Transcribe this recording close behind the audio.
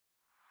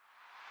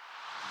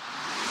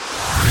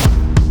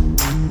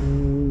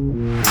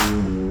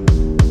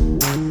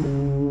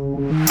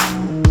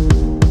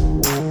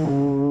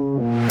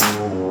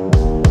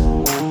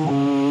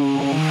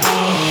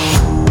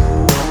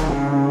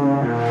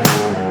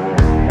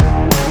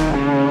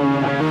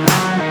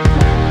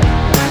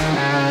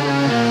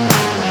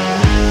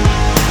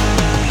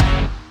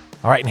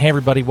All right, and hey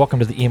everybody, welcome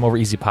to the EM Over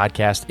Easy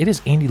podcast. It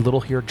is Andy Little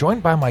here,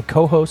 joined by my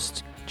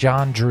co-hosts,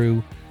 John,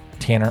 Drew,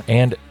 Tanner,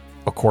 and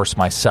of course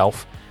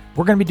myself.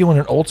 We're going to be doing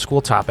an old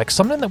school topic,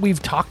 something that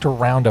we've talked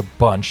around a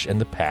bunch in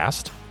the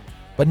past,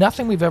 but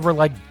nothing we've ever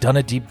done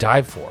a deep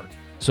dive for.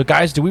 So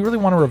guys, do we really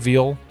want to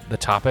reveal the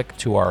topic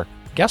to our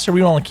guests, or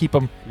we want to keep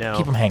them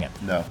hanging?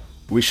 No.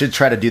 We should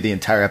try to do the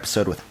entire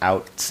episode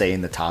without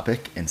saying the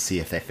topic and see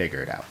if they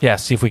figure it out. Yeah,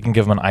 see if we can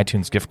give them an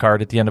iTunes gift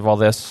card at the end of all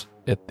this,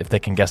 if they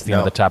can guess the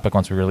end of the topic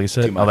once we release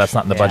it. Oh, that's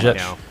not in the budget?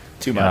 No.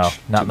 Too much.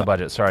 No, not in the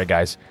budget. Sorry,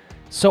 guys.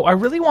 So I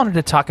really wanted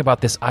to talk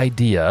about this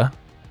idea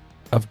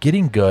of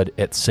getting good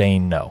at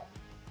saying no,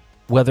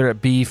 whether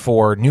it be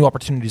for new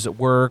opportunities at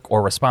work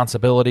or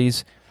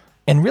responsibilities.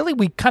 And really,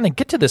 we kind of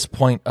get to this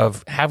point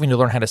of having to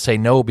learn how to say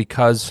no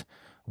because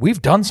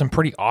we've done some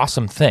pretty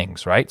awesome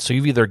things, right? So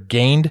you've either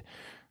gained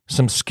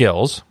some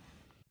skills.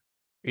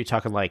 Are you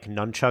talking like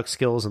nunchuck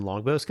skills and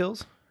longbow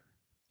skills?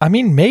 I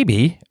mean,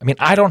 maybe. I mean,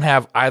 I don't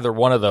have either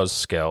one of those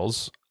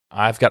skills.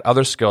 I've got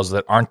other skills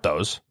that aren't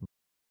those.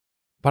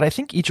 But I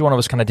think each one of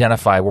us can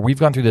identify where we've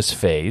gone through this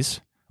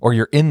phase, or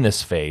you're in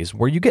this phase,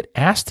 where you get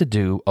asked to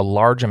do a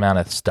large amount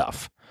of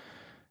stuff.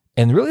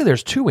 And really,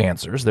 there's two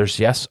answers. There's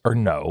yes or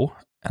no.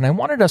 And I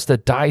wanted us to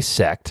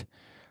dissect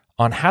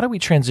on how do we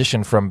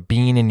transition from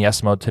being in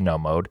yes mode to no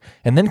mode.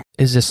 And then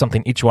is this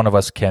something each one of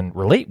us can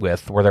relate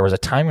with, where there was a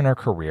time in our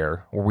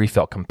career where we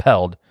felt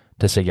compelled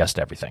to say yes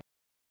to everything?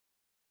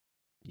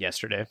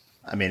 Yesterday.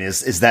 I mean,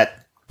 is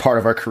that part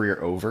of our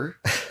career over?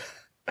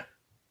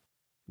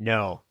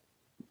 No.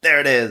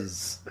 There it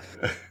is.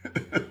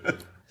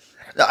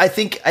 I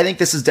think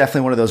this is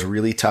definitely one of those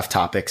really tough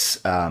topics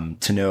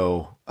to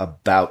know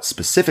about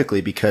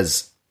specifically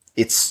because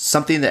it's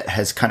something that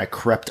has kind of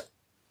crept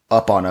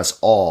up on us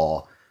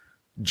all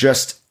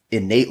just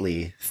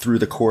innately through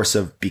the course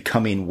of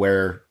becoming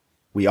where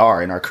we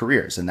are in our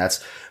careers. And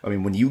that's, I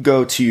mean, when you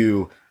go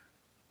to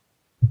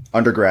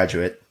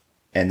undergraduate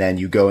and then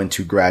you go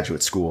into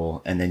graduate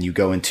school and then you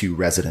go into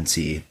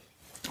residency,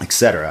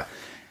 etc.,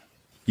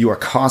 you are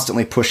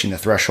constantly pushing the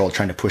threshold,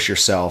 trying to push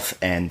yourself,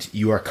 and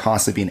you are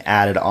constantly being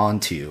added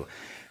onto.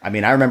 I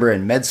mean, I remember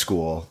in med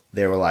school,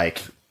 they were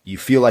like, you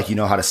feel like you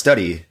know how to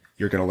study,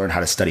 you're going to learn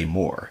how to study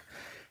more.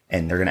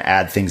 And they're going to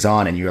add things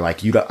on, and you're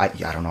like, I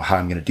don't know how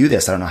I'm going to do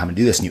this. I don't know how I'm going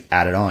to do this. And you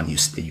add it on.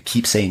 You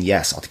keep saying,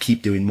 yes, I'll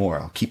keep doing more.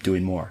 I'll keep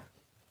doing more.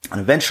 And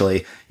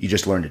eventually, you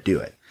just learn to do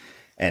it.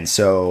 And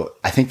so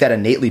I think that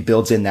innately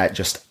builds in that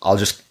I'll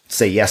just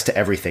say yes to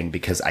everything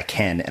because I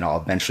can, and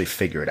I'll eventually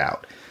figure it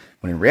out.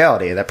 When in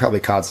reality, that probably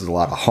causes a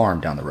lot of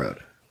harm down the road.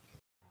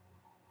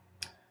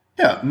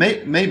 Yeah,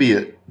 maybe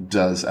it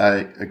does.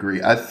 I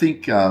agree. I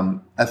think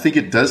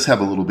it does have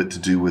a little bit to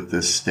do with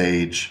this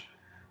stage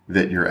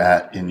that you're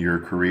at in your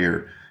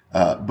career.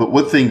 But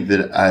one thing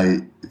that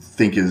I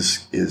think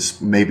is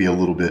maybe a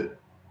little bit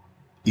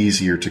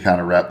easier to kind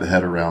of wrap the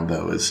head around,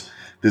 though, is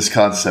this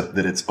concept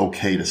that it's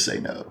okay to say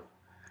no.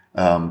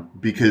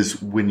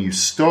 Because when you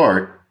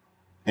start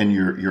and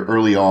you're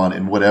early on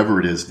in whatever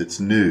it is that's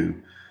new,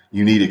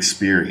 you need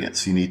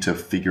experience. You need to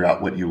figure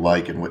out what you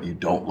like and what you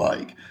don't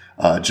like.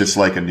 Just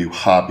like a new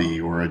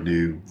hobby or a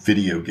new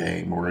video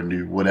game or a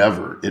new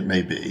whatever it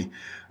may be.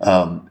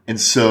 And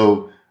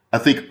so I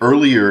think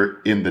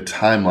earlier in the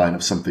timeline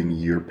of something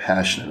you're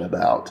passionate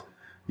about,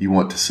 you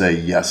want to say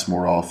yes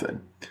more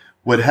often.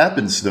 What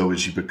happens, though,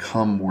 is you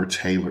become more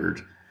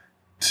tailored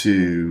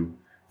to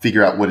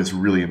figure out what is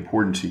really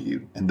important to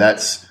you. And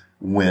that's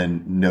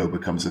when no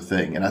becomes a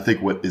thing. And I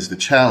think what is the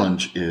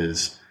challenge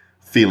is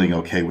feeling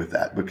okay with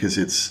that, because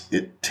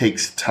it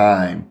takes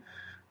time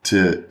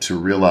to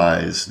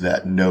realize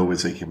that no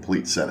is a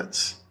complete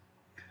sentence.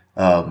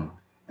 And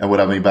what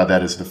I mean by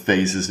that is the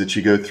phases that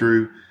you go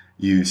through.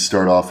 You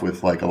start off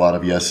with like a lot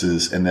of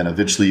yeses, and then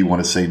eventually you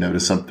want to say no to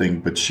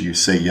something, but you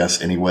say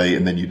yes anyway,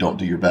 and then you don't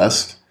do your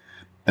best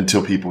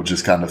until people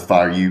just kind of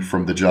fire you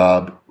from the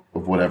job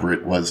of whatever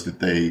it was that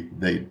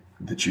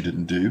that you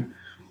didn't do.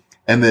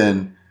 And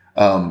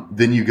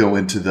then you go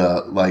into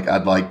the, like,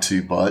 I'd like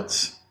to,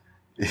 buts.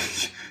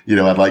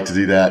 I'd like to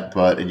do that,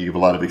 but, and you give a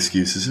lot of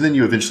excuses. And then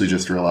you eventually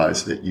just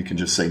realize that you can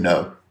just say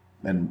no.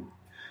 And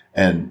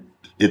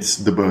it's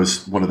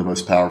one of the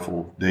most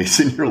powerful days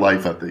in your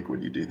life, I think,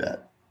 when you do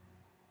that.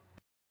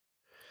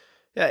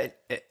 Yeah,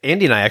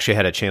 Andy and I actually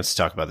had a chance to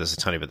talk about this a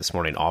tiny bit this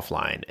morning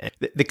offline.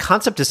 The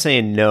concept of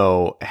saying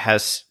no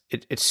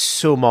it's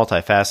so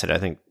multifaceted. I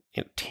think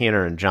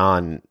Tanner and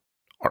John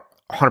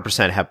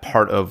 100% have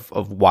part of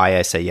why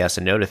I say yes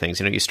and no to things.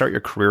 You start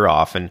your career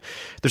off and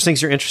there's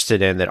things you're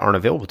interested in that aren't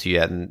available to you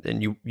yet.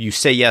 And you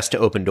say yes to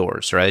open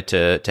doors, right?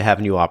 To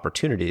have new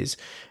opportunities.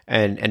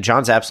 And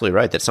John's absolutely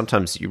right that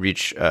sometimes you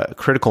reach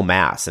critical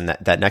mass and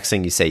that next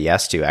thing you say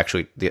yes to,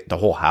 actually the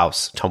whole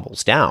house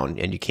tumbles down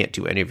and you can't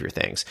do any of your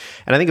things.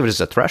 And I think of it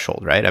as a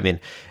threshold, right? I mean,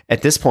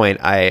 at this point,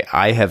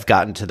 I have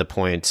gotten to the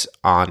point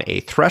on a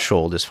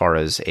threshold as far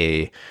as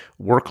a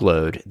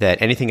workload that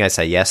anything I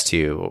say yes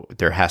to,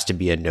 there has to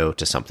be a no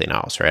to something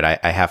else, right?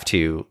 I have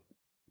to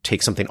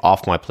take something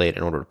off my plate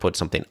in order to put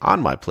something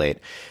on my plate.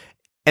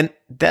 And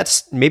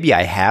that's, maybe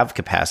I have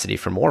capacity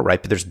for more,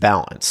 right? But there's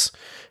balance.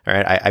 All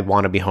right. I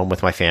want to be home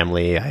with my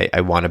family.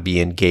 I want to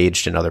be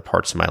engaged in other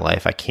parts of my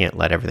life. I can't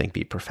let everything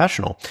be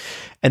professional.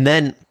 And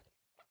then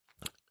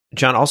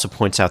John also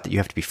points out that you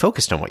have to be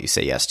focused on what you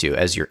say yes to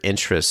as your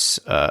interests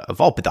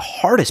evolve. But the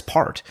hardest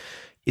part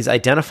is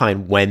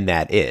identifying when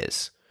that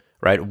is,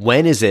 right?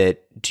 When is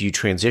it, do you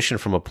transition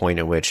from a point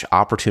in which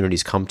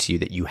opportunities come to you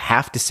that you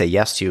have to say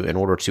yes to in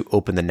order to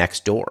open the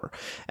next door?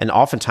 And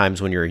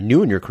oftentimes when you're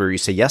new in your career, you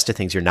say yes to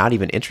things you're not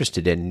even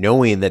interested in,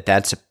 knowing that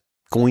that's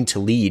going to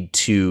lead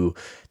to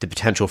the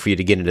potential for you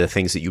to get into the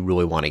things that you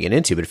really want to get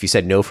into. But if you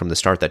said no from the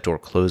start, that door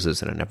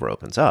closes and it never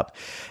opens up.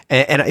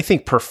 And I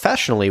think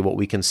professionally, what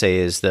we can say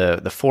is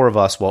the four of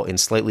us, while in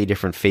slightly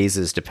different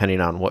phases,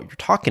 depending on what you're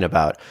talking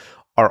about,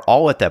 are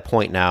all at that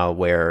point now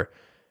where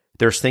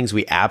there's things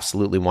we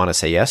absolutely want to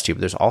say yes to, but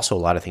there's also a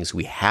lot of things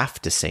we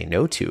have to say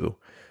no to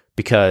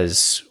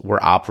because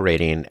we're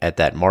operating at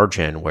that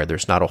margin where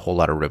there's not a whole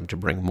lot of room to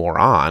bring more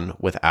on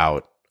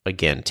without,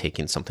 again,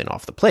 taking something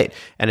off the plate.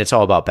 And it's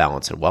all about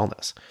balance and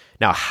wellness.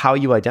 Now, how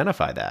you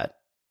identify that,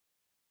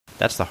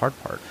 that's the hard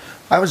part.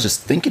 I was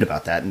just thinking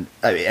about that. And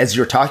as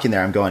you're talking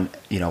there, I'm going,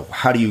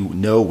 how do you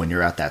know when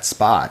you're at that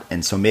spot?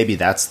 And so maybe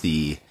that's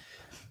the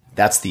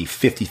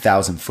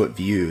 50,000 foot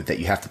view that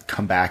you have to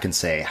come back and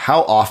say,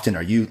 how often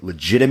are you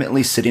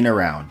legitimately sitting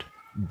around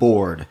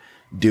bored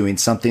doing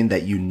something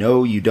that you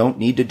know you don't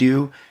need to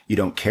do, you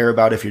don't care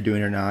about if you're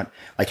doing it or not?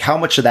 Like, how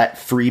much of that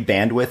free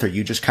bandwidth are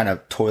you just kind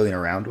of toiling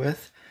around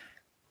with?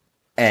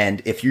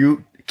 And if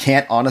you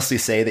can't honestly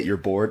say that you're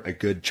bored a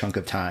good chunk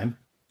of time,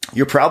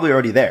 you're probably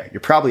already there.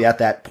 You're probably at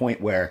that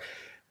point where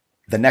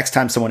the next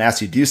time someone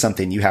asks you to do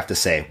something, you have to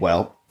say,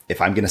 well,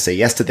 if I'm going to say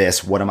yes to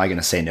this, what am I going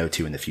to say no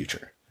to in the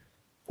future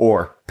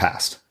or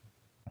past?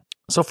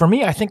 So for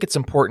me, I think it's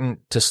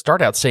important to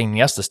start out saying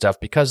yes to stuff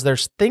because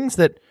there's things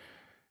that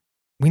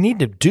we need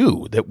to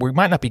do that we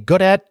might not be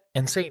good at,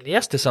 and saying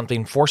yes to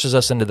something forces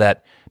us into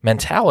that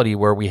mentality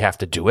where we have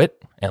to do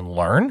it and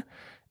learn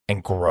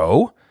and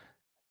grow.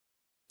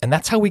 And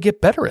that's how we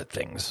get better at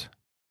things.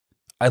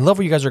 I love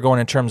where you guys are going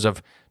in terms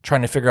of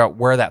trying to figure out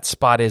where that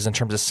spot is in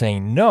terms of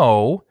saying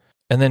no.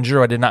 And then,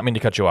 Drew, I did not mean to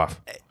cut you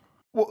off.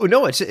 Well,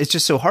 no, it's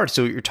just so hard.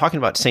 So you're talking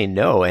about saying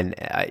no, and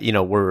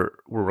we're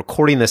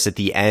recording this at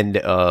the end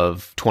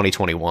of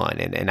 2021,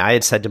 and I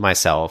had said to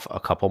myself a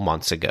couple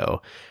months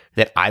ago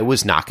that I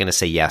was not going to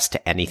say yes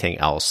to anything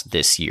else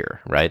this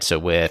year, right? So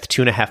with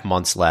 2.5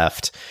 months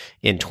left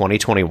in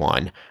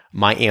 2021,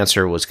 my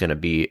answer was going to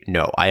be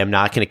no. I am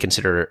not going to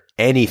consider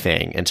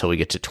anything until we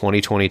get to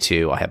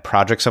 2022. I have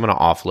projects I'm going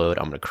to offload.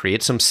 I'm going to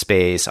create some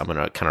space. I'm going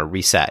to kind of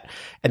reset.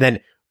 And then,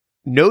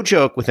 no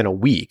joke, within a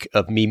week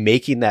of me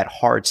making that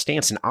hard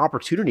stance, an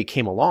opportunity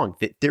came along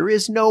that there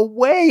is no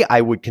way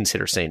I would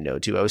consider saying no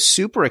to. I was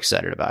super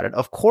excited about it.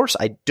 Of course,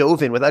 I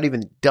dove in without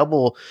even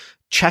double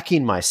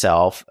checking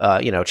myself,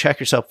 check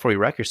yourself before you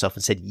wreck yourself,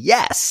 and said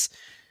yes.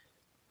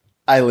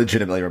 I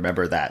legitimately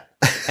remember that.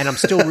 And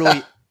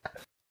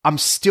I'm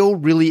still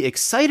really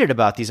excited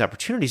about these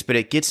opportunities, but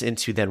it gets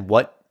into then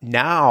what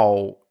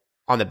now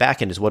on the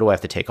back end is, what do I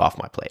have to take off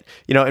my plate?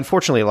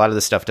 Unfortunately, a lot of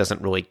this stuff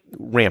doesn't really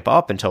ramp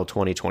up until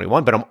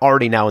 2021, but I'm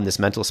already now in this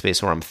mental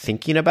space where I'm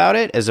thinking about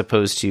it as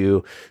opposed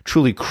to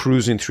truly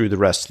cruising through the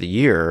rest of the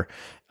year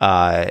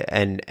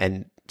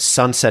and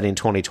sunsetting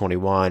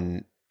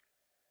 2021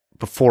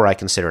 before I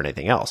consider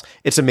anything else.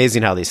 It's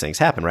amazing how these things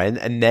happen, right?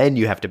 And then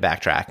you have to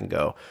backtrack and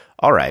go,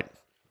 all right,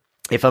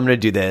 if I'm going to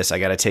do this, I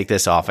got to take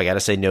this off. I got to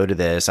say no to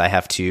this. I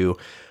have to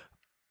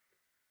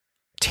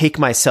take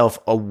myself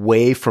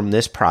away from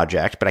this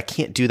project, but I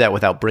can't do that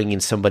without bringing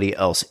somebody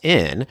else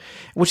in,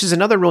 which is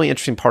another really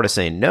interesting part of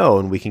saying no,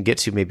 and we can get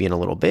to maybe in a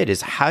little bit,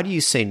 is how do you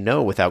say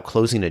no without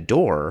closing a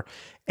door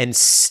and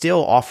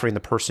still offering the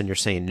person you're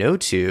saying no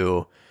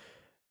to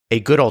a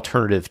good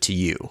alternative to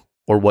you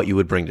or what you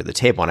would bring to the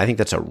table? And I think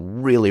that's a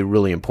really,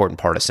 really important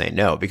part of saying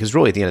no, because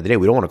really at the end of the day,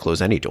 we don't want to close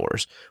any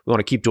doors. We want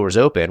to keep doors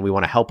open. We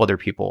want to help other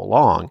people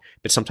along,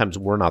 but sometimes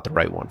we're not the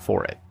right one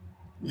for it.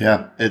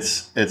 Yeah,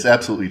 it's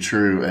absolutely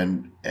true.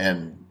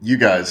 And you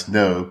guys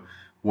know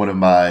one of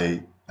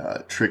my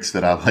tricks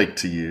that I like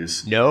to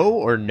use. No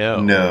or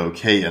no? No,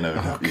 KNOW.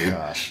 Oh,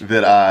 gosh.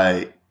 That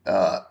I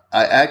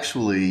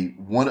actually,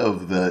 one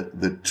of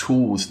the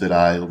tools that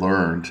I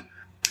learned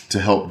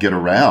to help get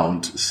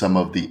around some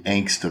of the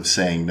angst of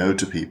saying no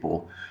to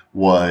people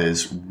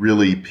was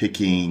really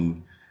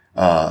picking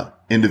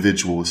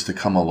individuals to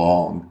come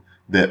along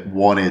that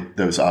wanted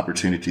those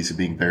opportunities and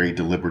being very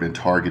deliberate and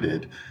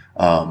targeted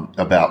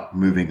about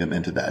moving them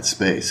into that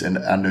space. And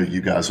I know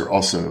you guys are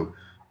also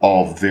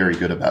all very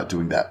good about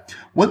doing that.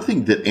 One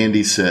thing that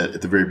Andy said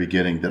at the very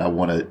beginning that I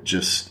want to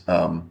just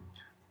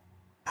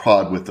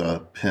prod with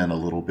a pen a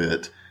little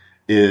bit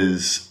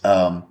is,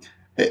 and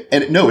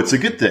no, it's a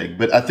good thing,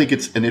 but I think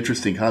it's an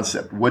interesting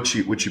concept. What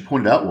you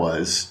pointed out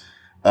was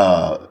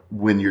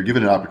when you're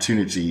given an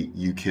opportunity,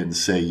 you can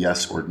say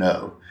yes or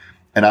no.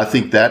 And I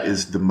think that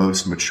is the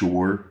most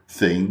mature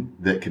thing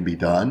that can be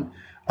done.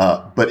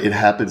 But it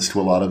happens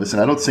to a lot of us.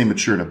 And I don't say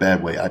mature in a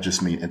bad way. I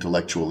just mean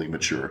intellectually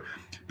mature,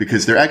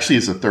 because there actually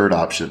is a third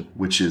option,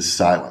 which is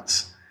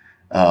silence,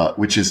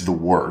 which is the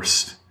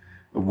worst.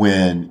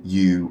 When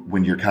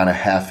you're kind of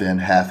half in,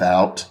 half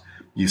out,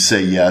 you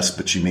say yes,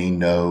 but you mean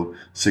no.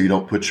 So you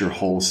don't put your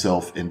whole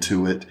self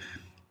into it.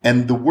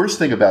 And the worst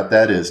thing about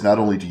that is not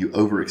only do you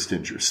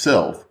overextend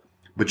yourself,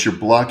 but you're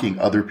blocking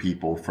other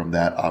people from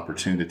that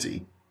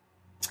opportunity.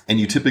 And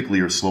you typically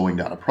are slowing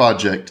down a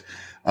project.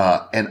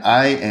 And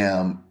I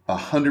am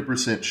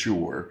 100%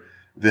 sure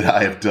that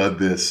I have done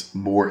this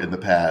more in the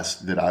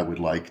past than I would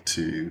like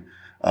to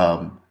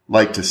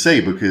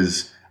say,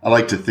 because I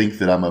like to think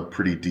that I'm a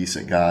pretty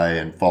decent guy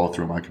and follow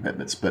through on my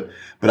commitments. But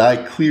I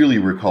clearly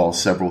recall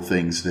several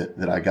things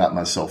that I got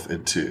myself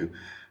into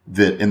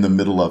that in the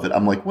middle of it,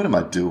 I'm like, what am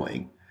I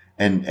doing?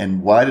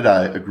 And why did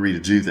I agree to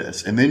do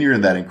this? And then you're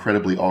in that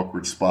incredibly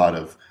awkward spot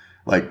of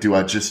like, do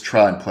I just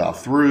try and plow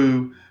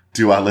through?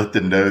 Do I let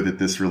them know that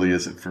this really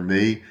isn't for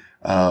me?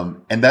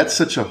 And that's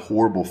such a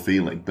horrible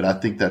feeling, but I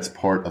think that's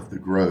part of the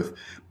growth.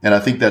 And I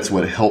think that's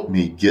what helped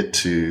me get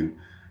to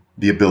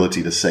the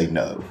ability to say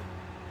no.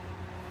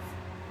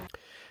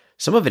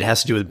 Some of it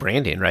has to do with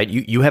branding, right?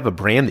 You have a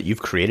brand that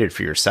you've created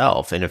for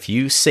yourself. And if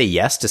you say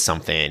yes to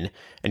something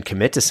and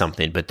commit to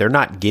something, but they're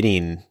not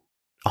getting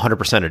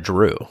 100% of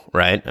Drew,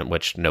 right?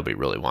 Which nobody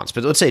really wants.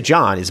 But let's say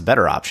John is a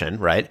better option,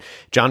 right?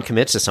 John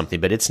commits to something,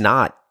 but it's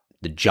not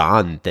the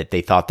John that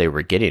they thought they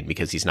were getting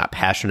because he's not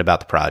passionate about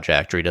the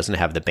project or he doesn't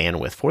have the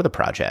bandwidth for the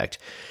project.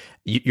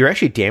 You're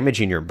actually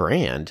damaging your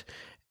brand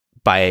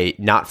by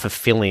not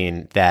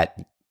fulfilling that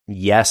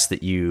yes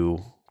that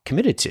you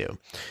committed to.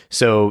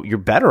 So you're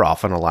better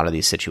off in a lot of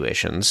these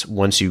situations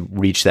once you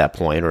reach that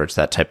point, or it's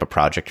that type of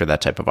project or that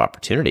type of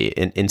opportunity,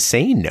 in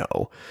saying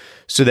no,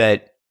 so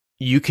that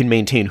you can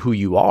maintain who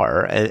you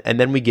are. And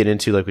then we get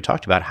into, like we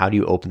talked about, how do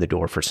you open the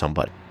door for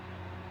somebody?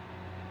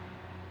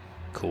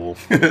 Cool.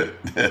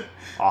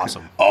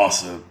 Awesome.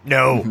 Awesome.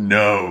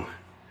 No.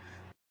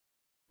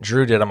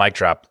 Drew did a mic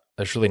drop.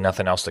 There's really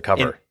nothing else to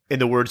cover. In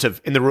the words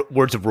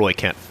of Roy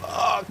Kent.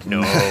 Fuck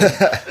no.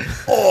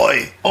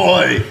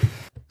 Oi.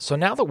 So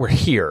now that we're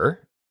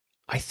here,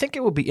 I think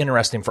it would be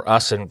interesting for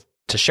us and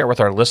to share with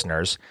our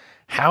listeners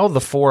how the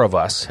four of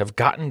us have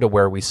gotten to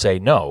where we say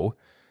no,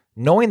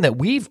 knowing that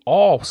we've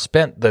all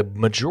spent the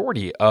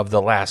majority of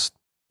the last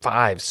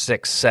 5,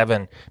 6,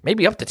 7,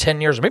 maybe up to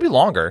 10 years, or maybe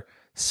longer,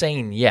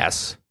 saying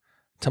yes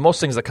to most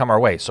things that come our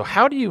way. So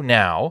how do you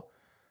now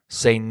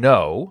say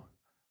no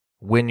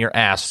when you're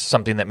asked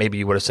something that maybe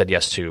you would have said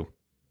yes to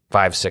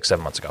 5, 6,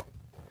 7 months ago?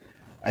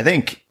 I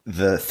think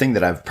the thing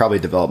that I've probably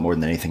developed more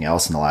than anything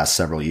else in the last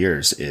several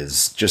years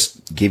is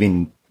just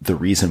giving the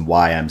reason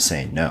why I'm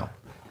saying no,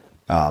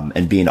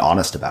 and being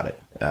honest about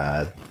it.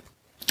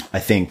 I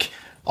think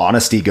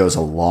honesty goes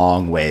a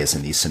long ways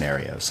in these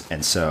scenarios.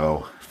 And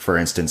so, for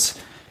instance,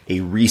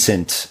 a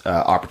recent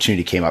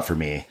opportunity came up for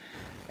me,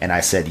 and I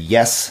said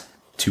yes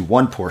to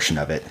one portion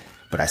of it,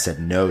 but I said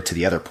no to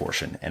the other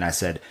portion. And I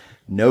said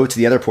no to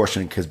the other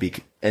portion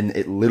and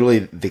it literally,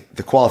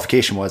 the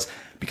qualification was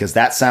because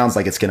that sounds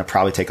like it's going to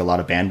probably take a lot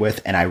of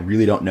bandwidth. And I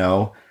really don't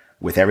know,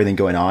 with everything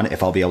going on,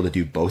 if I'll be able to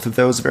do both of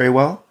those very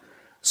well.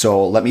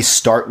 So let me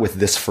start with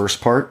this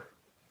first part,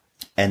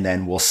 and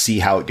then we'll see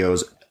how it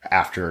goes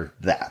after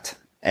that.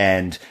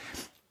 And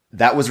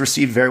that was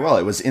received very well.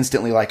 It was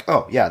instantly like,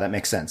 oh yeah, that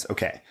makes sense.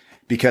 Okay.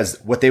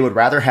 Because what they would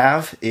rather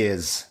have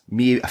is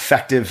me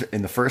effective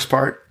in the first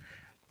part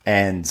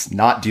and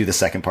not do the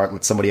second part.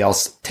 Let somebody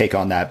else take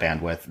on that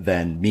bandwidth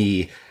than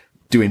me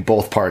doing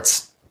both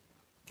parts,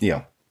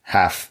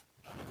 half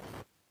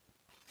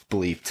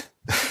bleeped.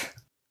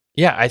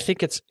 Yeah, I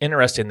think it's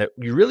interesting that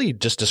you really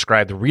just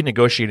described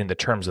renegotiating the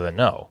terms of the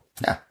no.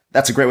 Yeah,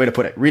 that's a great way to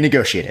put it.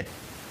 Renegotiated.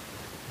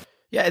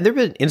 Yeah, and there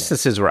have been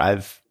instances where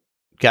I've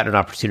gotten an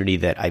opportunity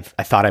that I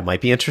thought I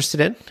might be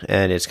interested in,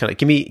 and it's kind of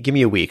give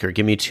me a week or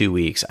give me 2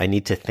 weeks. I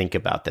need to think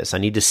about this. I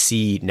need to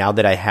see, now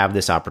that I have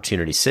this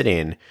opportunity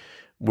sitting,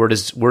 where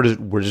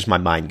does my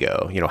mind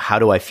go? How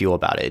do I feel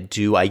about it?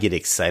 Do I get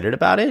excited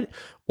about it,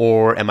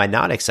 or am I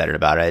not excited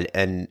about it?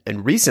 And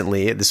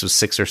recently, this was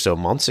 6 or so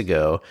months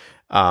ago,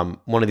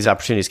 one of these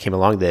opportunities came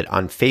along that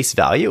on face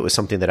value, it was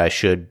something that I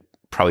should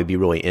probably be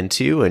really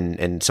into,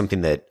 and something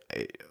that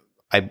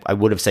I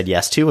would have said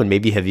yes to, and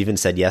maybe have even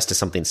said yes to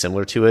something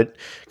similar to it,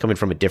 coming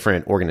from a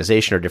different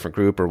organization or different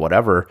group or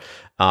whatever.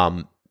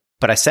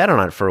 But I sat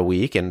on it for a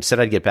week and said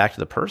I'd get back to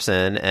the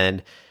person,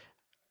 and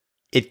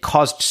it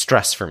caused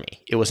stress for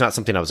me. It was not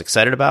something I was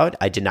excited about.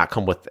 I did not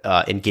come with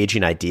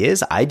engaging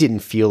ideas. I didn't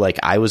feel like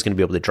I was going to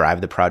be able to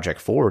drive the project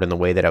forward in the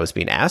way that I was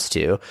being asked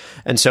to.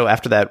 And so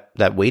after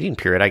that waiting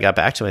period, I got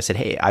back to him. I said,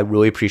 hey, I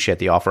really appreciate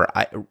the offer.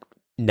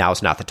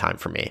 Now's not the time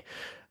for me.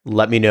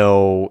 Let me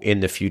know in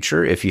the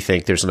future if you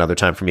think there's another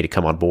time for me to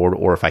come on board,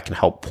 or if I can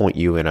help point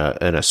you in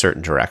a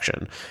certain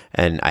direction.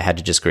 And I had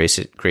to just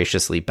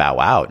graciously bow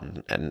out,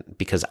 and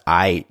because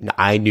I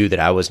knew that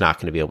I was not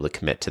going to be able to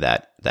commit to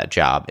that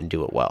job and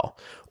do it well,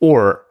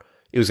 or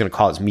it was going to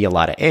cause me a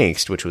lot of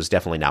angst, which was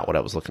definitely not what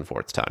I was looking for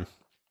at the time.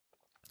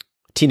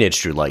 Teenage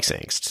Drew likes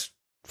angst.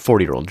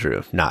 40-year-old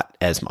Drew, not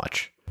as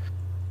much.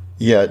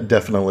 Yeah,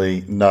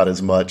 definitely not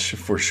as much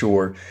for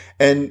sure.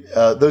 And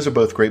those are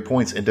both great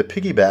points. And to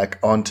piggyback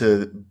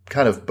onto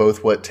kind of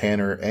both what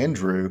Tanner and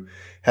Drew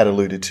had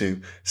alluded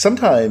to,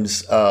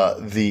 sometimes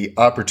the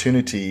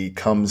opportunity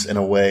comes in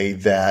a way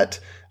that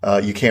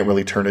you can't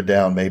really turn it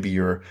down. Maybe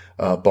your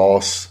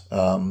boss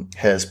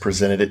has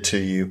presented it to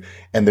you,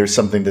 and there's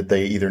something that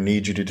they either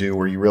need you to do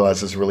or you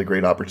realize is a really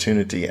great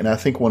opportunity. And I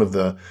think one of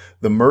the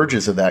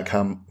merges of that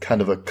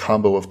kind of a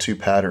combo of two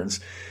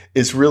patterns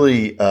is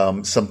really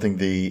something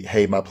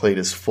hey, my plate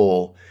is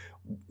full.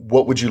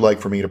 What would you like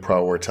for me to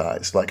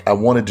prioritize? Like, I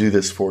want to do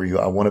this for you.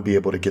 I want to be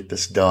able to get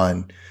this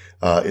done.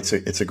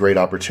 It's a great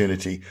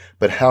opportunity,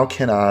 but how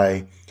can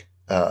I,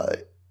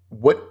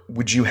 what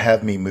would you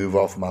have me move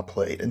off my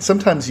plate? And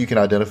sometimes you can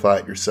identify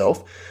it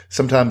yourself.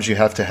 Sometimes you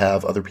have to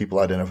have other people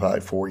identify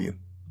it for you.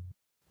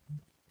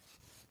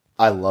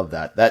 I love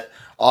that. That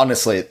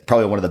honestly,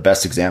 probably one of the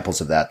best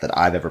examples of that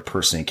I've ever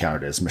personally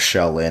encountered is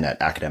Michelle Lynn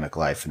at Academic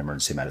Life in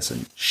Emergency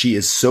Medicine. She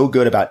is so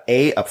good about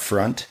up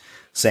front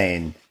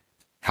saying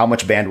how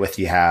much bandwidth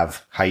you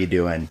have, how you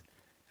doing.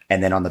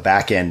 And then on the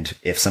back end,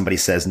 if somebody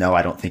says, no,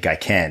 I don't think I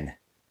can,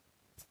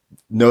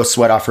 no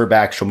sweat off her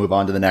back. She'll move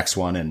on to the next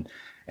one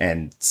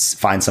and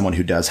find someone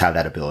who does have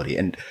that ability.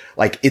 And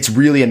like, it's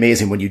really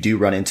amazing when you do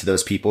run into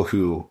those people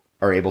who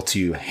are able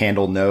to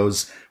handle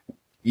no's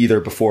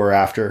either before or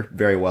after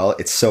very well.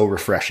 It's so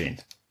refreshing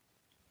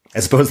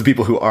as opposed to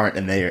people who aren't,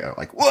 and they are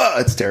like, whoa,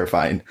 it's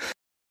terrifying.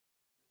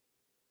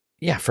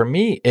 Yeah, for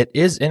me, it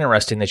is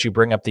interesting that you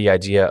bring up the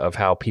idea of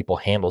how people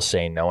handle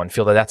saying no, and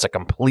feel that that's a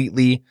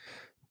completely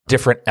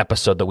different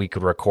episode that we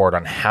could record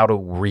on how to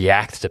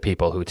react to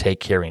people who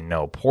take hearing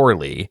no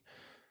poorly.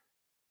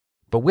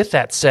 But with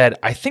that said,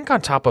 I think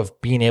on top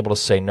of being able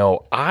to say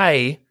no,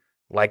 I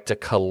like to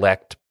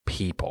collect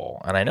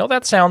people. And I know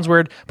that sounds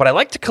weird, but I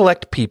like to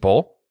collect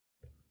people.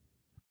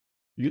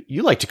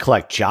 You like to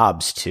collect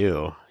jobs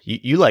too.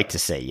 You like to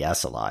say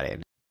yes a lot,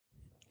 Andy.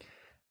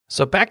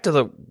 So back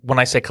to when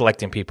I say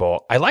collecting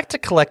people, I like to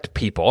collect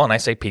people, and I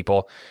say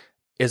people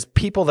is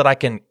people that I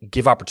can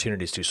give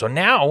opportunities to. So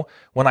now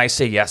when I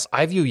say yes,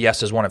 I view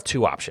yes as one of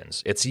two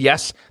options. It's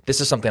yes,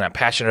 this is something I'm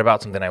passionate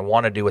about, something I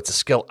want to do. It's a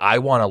skill I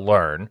want to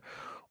learn.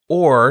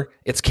 Or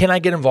it's, can I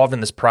get involved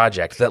in this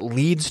project that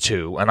leads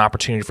to an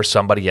opportunity for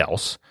somebody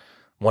else?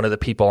 One of the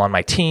people on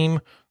my team,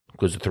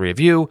 includes the three of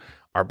you,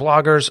 are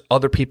bloggers,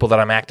 other people that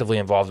I'm actively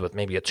involved with,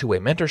 maybe a two-way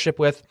mentorship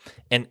with.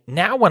 And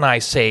now when I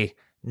say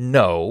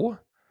no,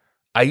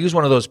 I use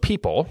one of those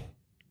people,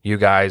 you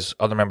guys,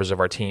 other members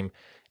of our team,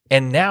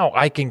 and now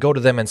I can go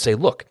to them and say,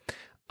 look,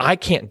 I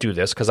can't do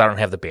this because I don't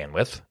have the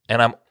bandwidth. And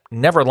I'm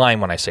never lying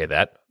when I say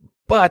that,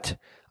 but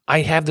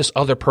I have this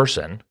other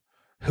person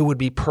who would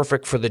be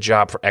perfect for the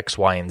job for X,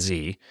 Y, and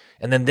Z.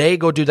 And then they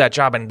go do that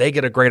job and they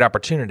get a great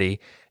opportunity.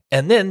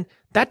 And then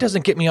that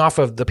doesn't get me off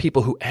of the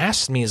people who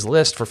asked me's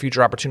list for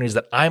future opportunities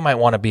that I might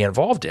want to be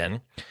involved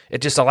in.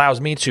 It just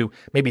allows me to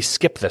maybe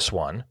skip this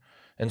one.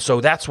 And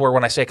so that's where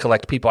when I say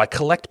collect people, I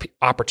collect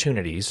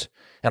opportunities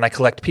and I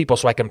collect people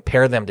so I can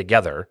pair them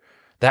together.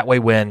 That way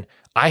when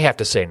I have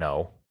to say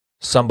no,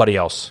 somebody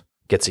else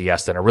gets a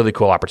yes, then a really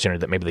cool opportunity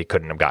that maybe they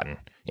couldn't have gotten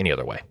any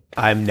other way.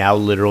 I'm now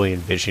literally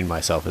envisioning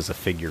myself as a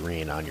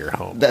figurine on your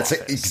home. That's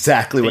office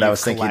exactly what I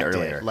was thinking collected.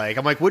 earlier. Like,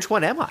 I'm like, which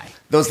one am I?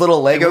 Those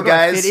little Lego Where do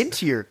I guys fit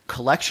into your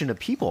collection of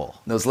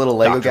people. Those little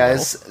Lego Dr.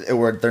 guys,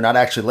 they're not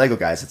actually Lego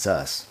guys. It's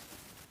us.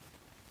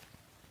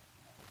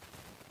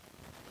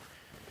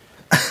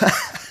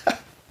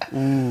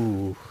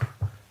 Ooh.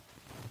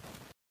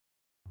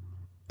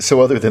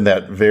 So other than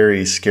that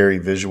very scary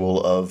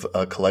visual of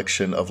a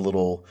collection of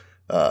little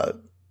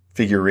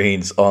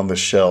figurines on the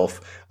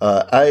shelf,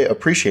 I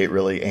appreciate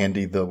really,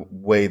 Andy, the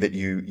way that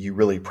you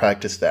really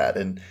practice that.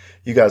 And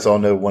you guys all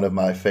know one of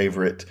my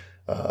favorite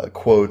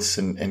quotes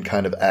and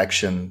kind of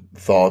action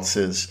thoughts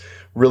is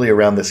really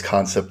around this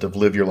concept of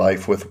live your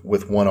life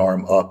with one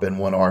arm up and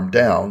one arm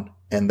down.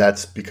 And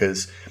that's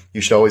because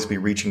you should always be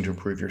reaching to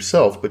improve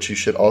yourself, but you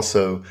should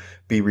also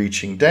be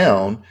reaching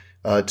down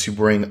to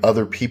bring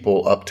other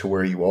people up to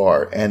where you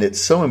are. And it's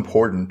so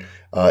important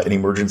in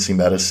emergency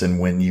medicine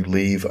when you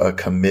leave a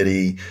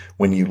committee,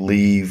 when you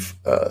leave,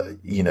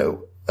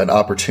 an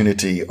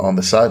opportunity on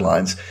the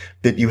sidelines,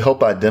 that you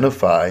help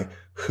identify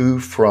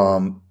who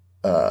from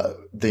the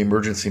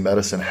emergency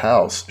medicine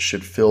house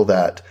should fill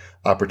that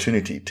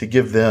opportunity, to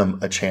give them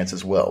a chance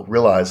as well.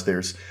 Realize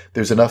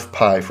there's enough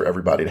pie for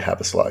everybody to have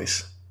a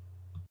slice.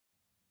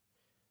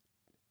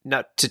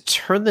 Now, to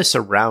turn this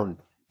around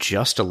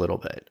just a little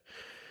bit,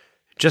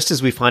 just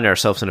as we find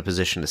ourselves in a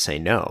position to say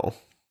no,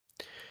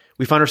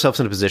 we find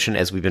ourselves in a position,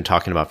 as we've been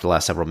talking about for the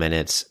last several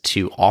minutes,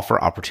 to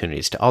offer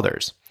opportunities to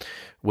others,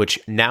 which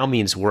now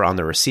means we're on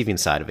the receiving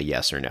side of a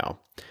yes or no.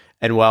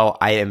 And while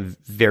I am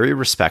very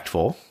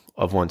respectful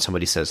of when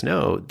somebody says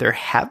no, there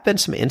have been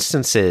some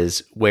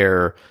instances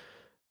where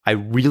I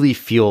really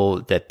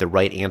feel that the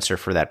right answer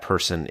for that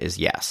person is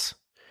yes,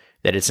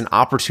 that it's an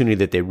opportunity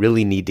that they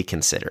really need to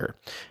consider.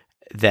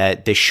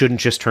 that they shouldn't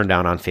just turn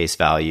down on face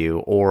value,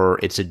 or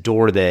it's a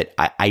door that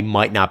I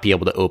might not be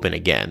able to open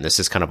again. This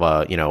is kind of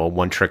a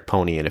one-trick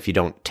pony, and if you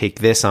don't take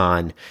this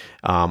on,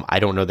 I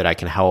don't know that I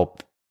can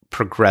help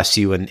progress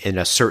you in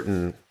a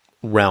certain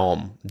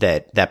realm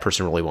that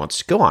person really wants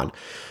to go on.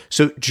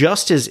 So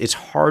just as it's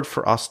hard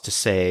for us to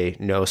say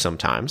no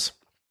sometimes,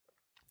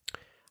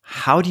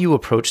 how do you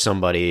approach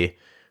somebody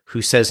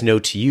who says no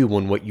to you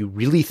when what you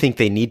really think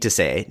they need to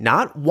say,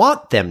 not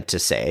want them to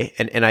say,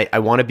 and I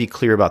want to be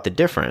clear about the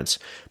difference,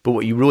 but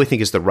what you really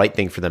think is the right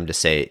thing for them to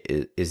say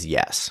is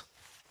yes?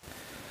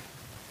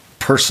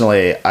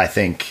 Personally, I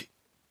think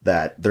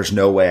that there's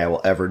no way I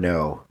will ever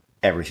know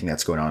everything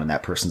that's going on in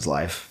that person's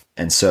life.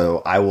 And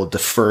so I will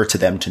defer to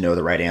them to know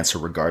the right answer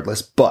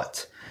regardless.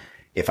 But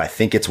if I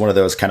think it's one of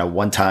those kind of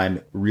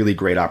one-time, really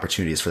great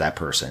opportunities for that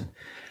person,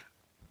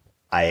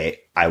 I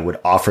would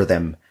offer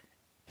them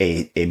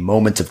a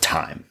moment of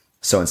time.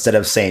 So instead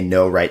of saying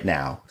no right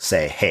now,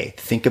 say, hey,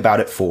 think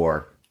about it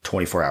for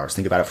 24 hours.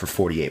 Think about it for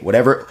 48,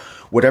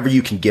 whatever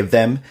you can give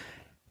them,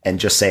 and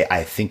just say,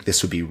 I think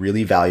this would be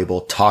really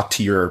valuable. Talk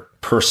to your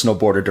personal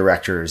board of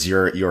directors,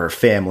 your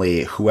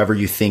family, whoever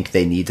you think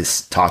they need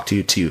to talk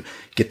to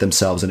get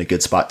themselves in a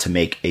good spot to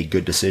make a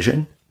good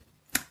decision.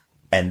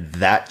 And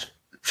that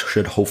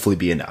should hopefully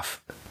be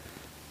enough.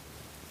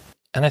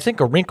 And I think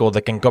a wrinkle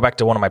that can go back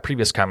to one of my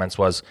previous comments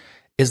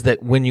is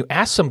that when you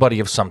ask somebody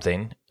of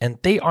something and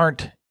they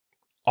aren't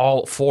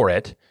all for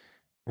it,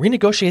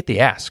 renegotiate the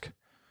ask.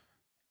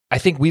 I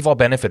think we've all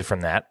benefited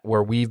from that,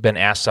 where we've been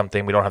asked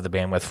something, we don't have the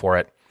bandwidth for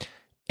it,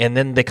 and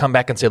then they come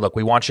back and say, look,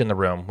 we want you in the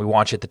room, we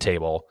want you at the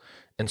table,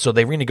 and so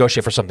they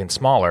renegotiate for something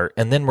smaller,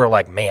 and then we're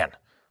like, man,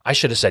 I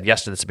should have said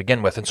yes to this to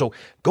begin with. And so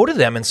go to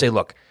them and say,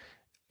 look,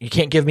 you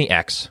can't give me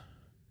X,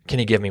 can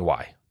you give me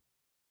Y?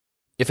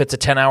 If it's a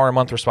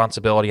 10-hour-a-month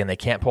responsibility and they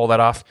can't pull that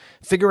off,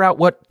 figure out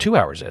what 2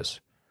 hours is.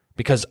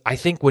 Because I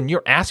think when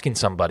you're asking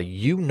somebody,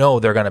 you know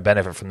they're going to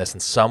benefit from this in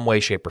some way,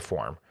 shape, or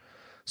form.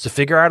 So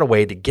figure out a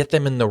way to get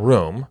them in the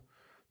room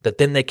that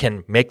then they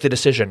can make the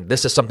decision,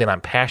 this is something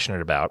I'm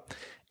passionate about.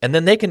 And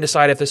then they can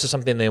decide if this is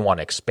something they want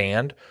to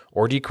expand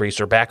or decrease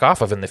or back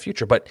off of in the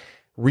future. But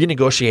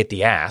renegotiate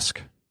the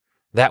ask.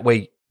 That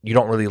way you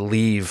don't really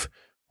leave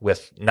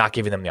with not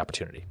giving them the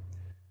opportunity.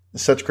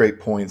 Such great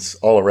points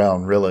all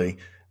around, really.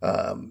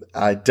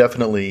 I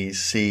definitely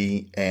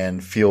see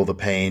and feel the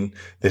pain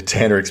that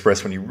Tanner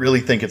expressed when you really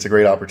think it's a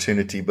great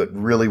opportunity, but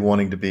really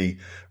wanting to be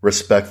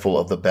respectful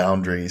of the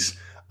boundaries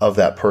of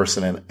that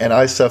person. And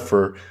I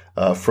suffer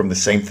from the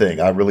same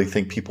thing. I really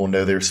think people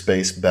know their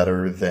space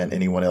better than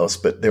anyone else.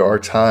 But there are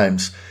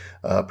times,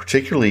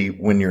 particularly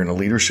when you're in a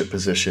leadership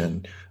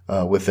position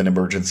within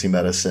emergency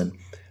medicine,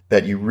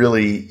 that you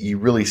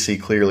really see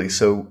clearly.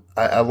 So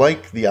I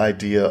like the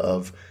idea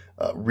of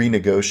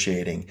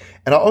renegotiating.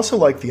 And I also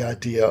like the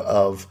idea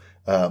of,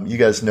 you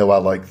guys know I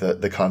like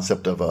the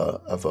concept of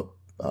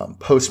a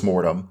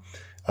postmortem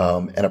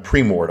and a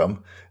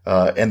premortem.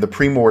 And the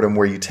premortem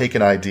where you take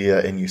an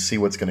idea and you see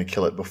what's going to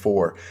kill it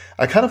before.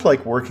 I kind of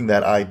like working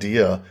that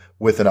idea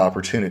with an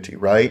opportunity,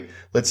 right?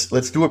 Let's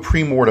do a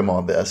premortem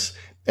on this,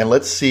 and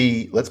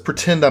let's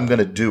pretend I'm going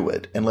to do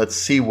it, and let's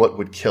see what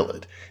would kill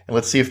it. And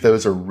let's see if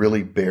those are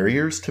really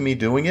barriers to me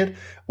doing it,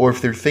 or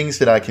if they're things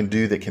that I can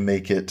do that can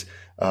make it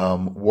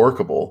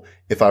workable.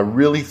 If I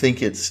really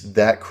think it's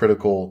that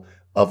critical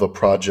of a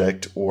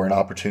project or an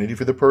opportunity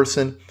for the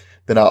person,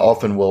 then I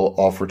often will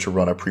offer to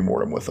run a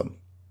premortem with them.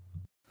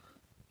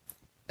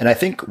 And I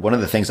think one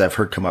of the things I've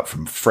heard come up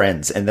from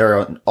friends, and there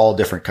are all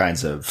different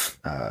kinds of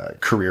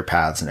career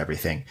paths and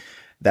everything,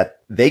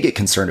 that they get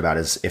concerned about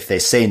is if they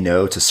say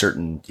no to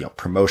certain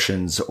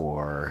promotions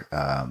or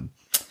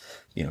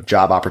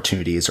job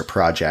opportunities or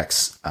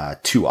projects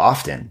too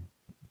often,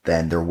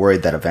 then they're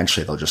worried that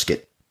eventually they'll just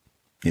get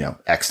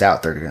X'd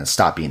out. They're going to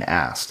stop being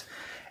asked.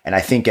 And I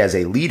think as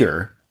a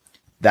leader,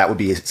 that would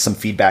be some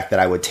feedback that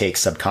I would take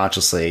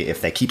subconsciously. If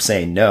they keep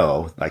saying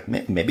no, like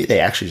maybe they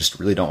actually just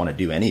really don't want to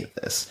do any of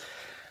this.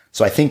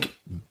 So I think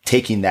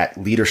taking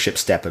that leadership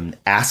step and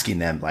asking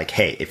them like,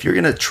 hey, if you're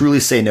going to truly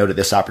say no to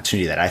this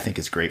opportunity that I think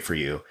is great for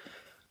you,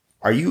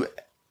 are you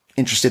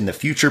interested in the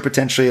future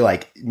potentially?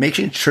 Like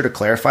making sure to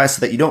clarify so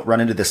that you don't run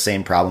into the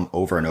same problem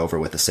over and over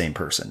with the same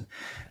person.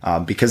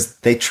 Because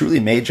they truly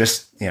may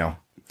just,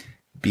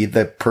 be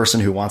the person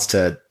who wants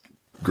to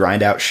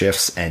grind out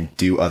shifts and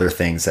do other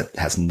things that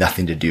has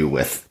nothing to do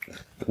with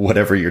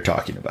whatever you're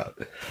talking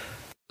about.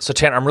 So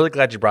Tanner, I'm really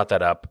glad you brought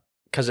that up.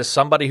 Because as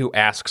somebody who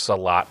asks a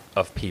lot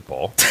of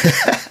people,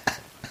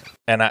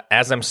 and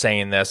as I'm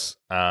saying this,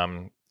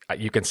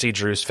 you can see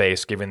Drew's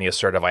face giving the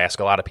assertive, I ask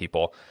a lot of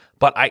people,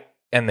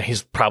 and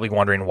he's probably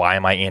wondering, why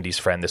am I Andy's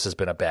friend? This has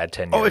been a bad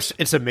 10 years. Oh,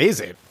 it's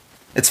amazing.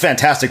 It's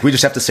fantastic. We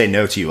just have to say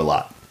no to you a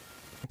lot.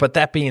 But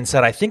that being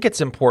said, I think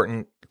it's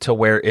important to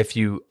where if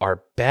you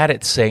are bad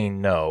at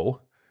saying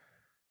no,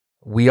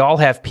 we all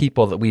have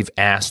people that we've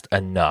asked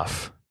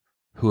enough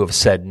who have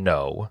said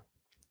no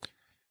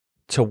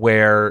to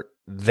where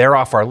they're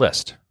off our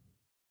list.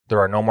 There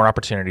are no more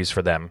opportunities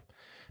for them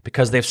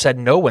because they've said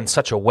no in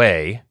such a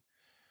way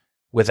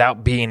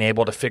without being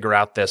able to figure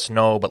out this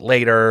no, but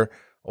later,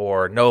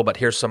 or no, but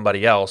here's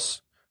somebody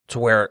else, to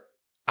where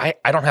I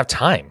don't have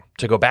time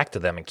to go back to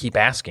them and keep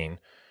asking,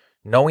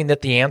 knowing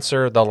that the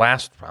answer the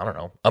last,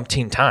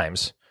 umpteen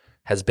times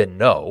has been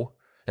no.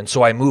 And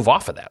so I move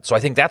off of that. So I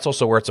think that's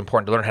also where it's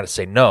important to learn how to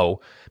say no,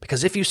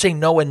 because if you say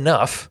no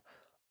enough,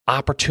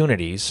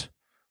 opportunities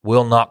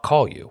will not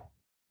call you.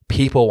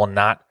 People will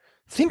not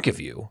think of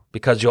you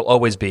because you'll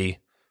always be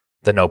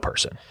the no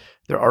person.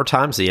 There are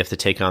times that you have to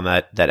take on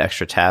that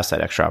extra task,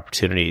 that extra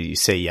opportunity. You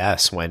say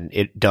yes when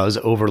it does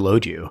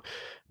overload you,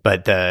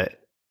 but the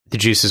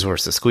juice is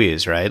worth the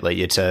squeeze, right? Like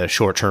it's a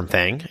short-term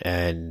thing,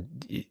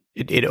 and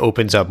it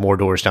opens up more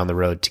doors down the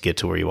road to get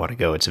to where you want to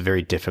go. It's a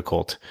very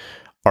difficult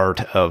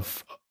art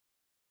of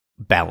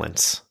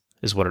balance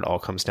is what it all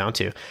comes down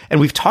to. And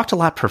we've talked a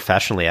lot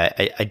professionally.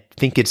 I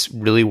think it's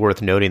really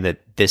worth noting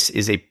that this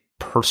is a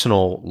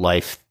personal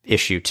life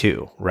issue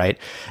too, right?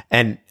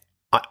 And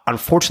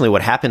unfortunately,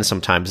 what happens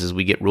sometimes is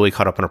we get really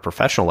caught up in our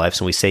professional lives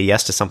and we say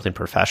yes to something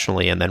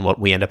professionally, and then what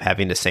we end up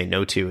having to say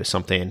no to is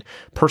something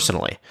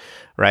personally,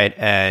 right?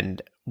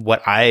 And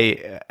what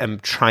I am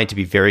trying to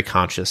be very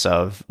conscious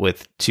of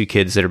with two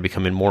kids that are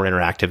becoming more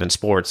interactive in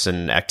sports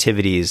and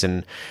activities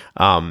and,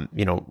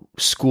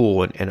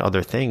 school and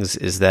other things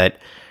is that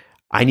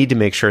I need to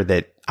make sure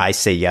that I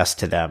say yes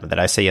to them, that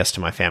I say yes to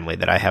my family,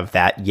 that I have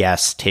that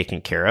yes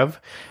taken care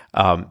of.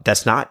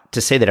 That's not to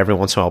say that every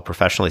once in a while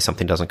professionally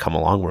something doesn't come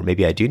along where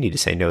maybe I do need to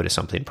say no to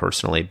something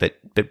personally,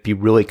 but be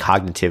really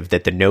cognitive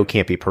that the no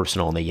can't be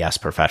personal and the yes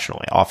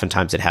professionally.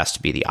 Oftentimes it has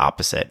to be the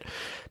opposite,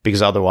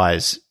 because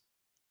otherwise,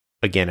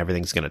 again,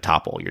 everything's going to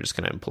topple. You're just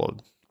going to implode.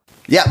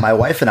 Yeah, my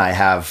wife and I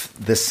have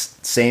this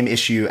same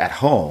issue at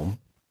home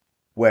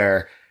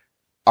where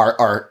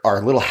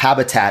our little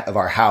habitat of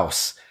our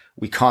house,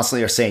 we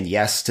constantly are saying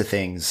yes to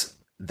things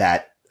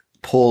that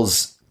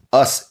pulls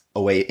us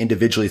away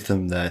individually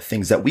from the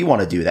things that we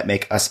want to do that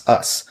make us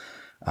us.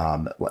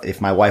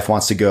 If my wife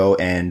wants to go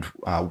and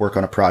work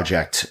on a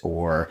project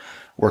or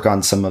work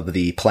on some of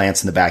the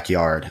plants in the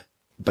backyard,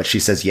 but she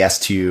says yes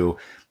to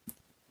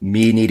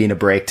me needing a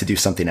break to do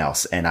something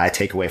else, and I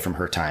take away from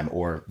her time,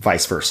 or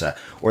vice versa,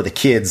 or the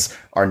kids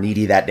are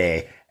needy that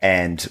day,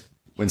 and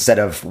instead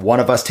of one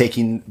of us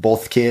taking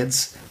both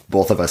kids,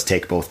 both of us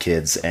take both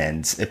kids,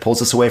 and it pulls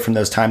us away from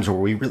those times where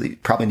we really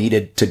probably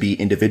needed to be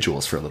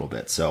individuals for a little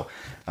bit. So,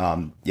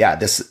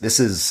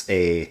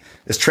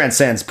 this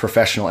transcends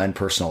professional and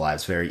personal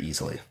lives very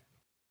easily.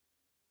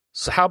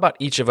 So how about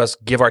each of us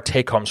give our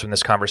take-homes from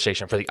this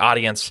conversation for the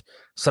audience,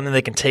 something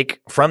they can take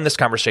from this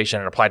conversation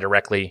and apply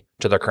directly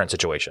to their current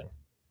situation?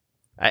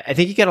 I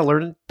think you got to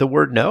learn the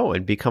word no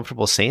and be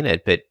comfortable saying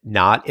it, but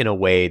not in a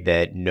way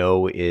that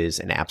no is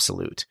an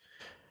absolute,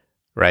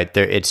 right?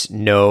 It's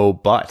no,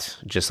 but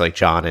just like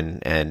John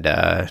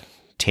and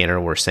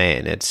Tanner were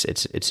saying,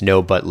 it's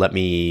no, but let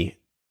me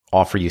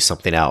offer you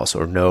something else,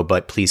 or no,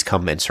 but please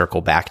come and circle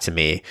back to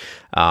me.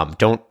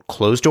 Don't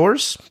close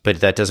doors, but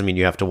that doesn't mean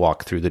you have to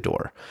walk through the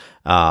door.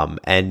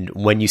 And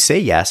when you say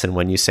yes and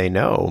when you say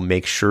no,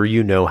 make sure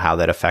you know how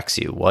that affects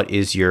you. What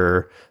is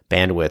your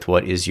bandwidth?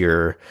 What is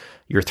your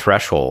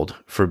threshold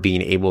for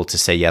being able to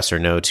say yes or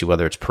no to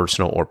whether it's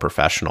personal or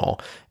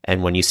professional?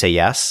 And when you say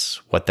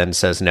yes, what then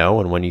says no?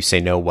 And when you say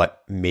no,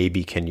 what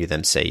maybe can you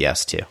then say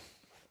yes to?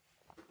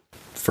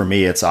 For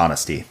me, it's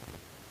honesty.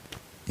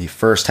 You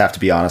first have to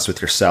be honest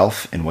with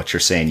yourself and what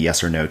you're saying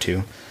yes or no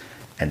to.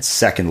 And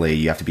secondly,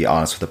 you have to be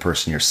honest with the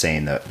person you're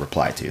saying the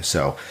reply to.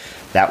 So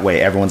that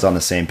way everyone's on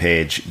the same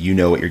page. You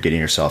know what you're getting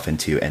yourself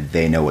into, and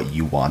they know what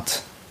you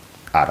want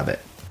out of it.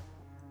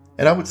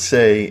 And I would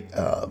say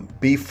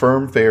be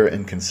firm, fair,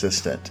 and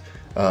consistent.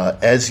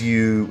 As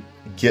you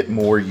get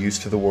more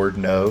used to the word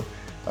no,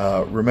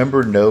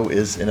 remember no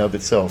is in of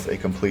itself a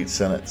complete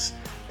sentence.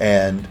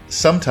 And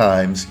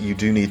sometimes you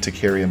do need to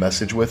carry a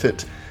message with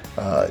it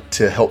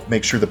to help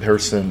make sure the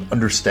person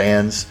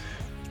understands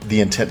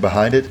the intent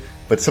behind it.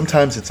 But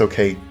sometimes it's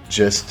okay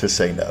just to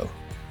say no.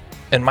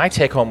 And my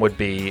take home would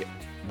be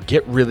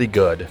get really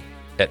good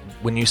at,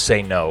 when you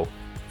say no,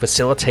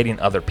 facilitating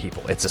other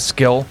people. It's a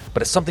skill,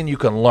 but it's something you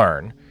can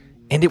learn,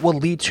 and it will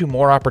lead to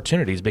more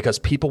opportunities because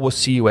people will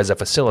see you as a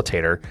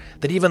facilitator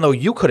that even though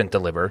you couldn't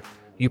deliver,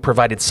 you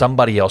provided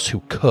somebody else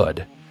who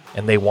could,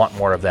 and they want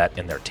more of that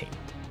in their team.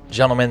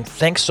 Gentlemen,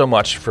 thanks so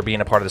much for being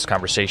a part of this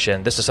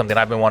conversation. This is something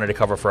I've been wanting to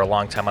cover for a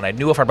long time, and I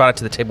knew if I brought it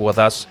to the table with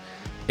us,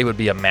 it would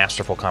be a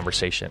masterful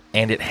conversation,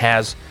 and it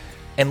has.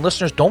 And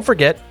listeners, don't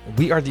forget,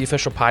 we are the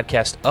official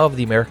podcast of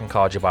the American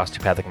College of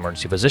Osteopathic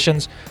Emergency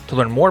Physicians. To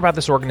learn more about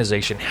this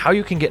organization, how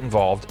you can get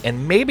involved,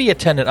 and maybe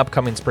attend an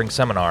upcoming spring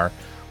seminar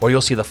where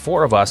you'll see the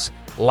four of us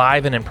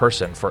live and in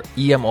person for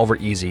EM Over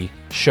Easy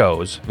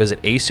shows,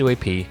 visit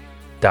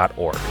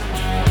acap.org.